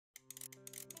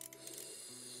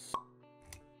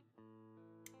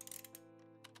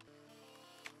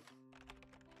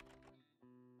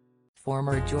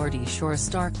Former Geordie Shore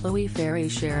star Ferry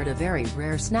shared a very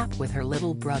rare snap with her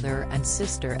little brother and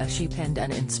sister as she penned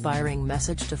an inspiring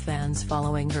message to fans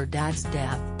following her dad's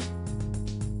death.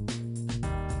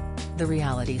 The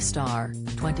reality star,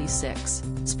 26,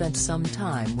 spent some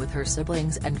time with her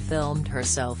siblings and filmed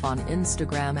herself on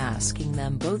Instagram asking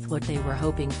them both what they were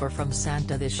hoping for from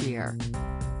Santa this year.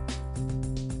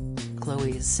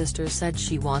 Chloe's sister said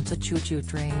she wants a choo-choo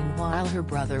train while her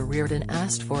brother Reardon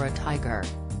asked for a tiger.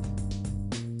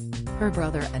 Her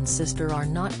brother and sister are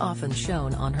not often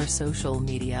shown on her social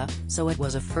media, so it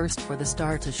was a first for the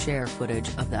star to share footage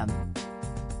of them.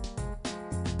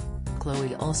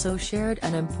 Chloe also shared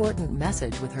an important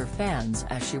message with her fans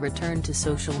as she returned to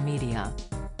social media.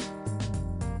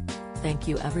 "Thank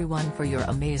you everyone for your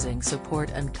amazing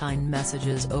support and kind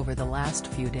messages over the last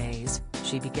few days,"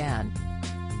 she began.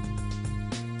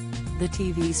 The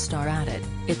TV star added,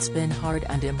 "It's been hard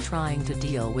and I'm trying to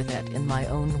deal with it in my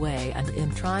own way and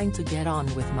I'm trying to get on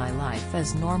with my life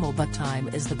as normal, but time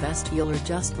is the best healer.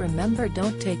 Just remember,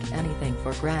 don't take anything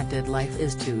for granted. Life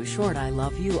is too short. I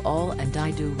love you all and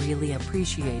I do really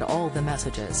appreciate all the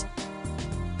messages."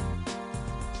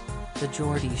 The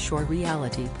Geordie Shore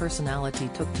reality personality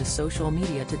took to social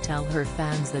media to tell her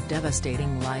fans the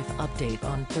devastating life update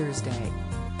on Thursday.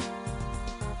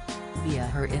 Via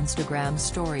her Instagram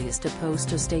stories to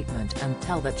post a statement and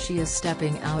tell that she is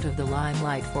stepping out of the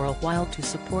limelight for a while to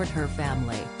support her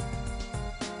family.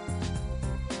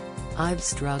 "I've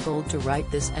struggled to write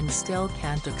this and still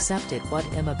can't accept it what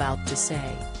I'm about to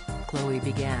say," Chloe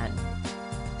began.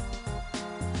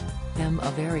 "I'm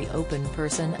a very open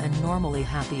person and normally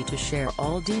happy to share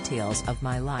all details of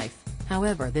my life,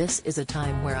 however this is a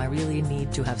time where I really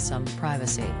need to have some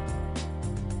privacy.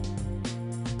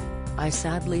 I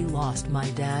sadly lost my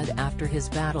dad after his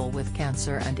battle with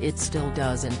cancer and it still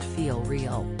doesn't feel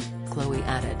real," Chloe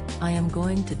added. "I am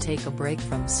going to take a break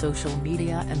from social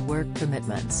media and work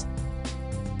commitments.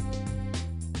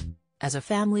 As a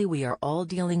family we are all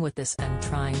dealing with this and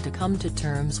trying to come to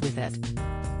terms with it.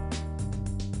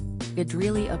 I'd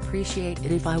really appreciate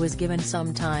it if I was given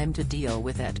some time to deal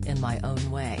with it in my own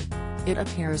way." It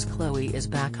appears Chloe is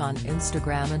back on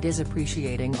Instagram and is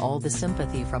appreciating all the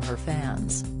sympathy from her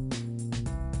fans.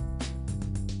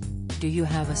 Do you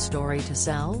have a story to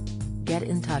sell? Get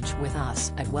in touch with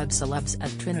us at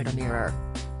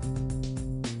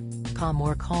webcelebs@trinitamirror.com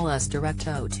or call us direct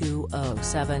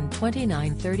 0207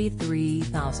 29 33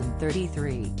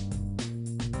 033.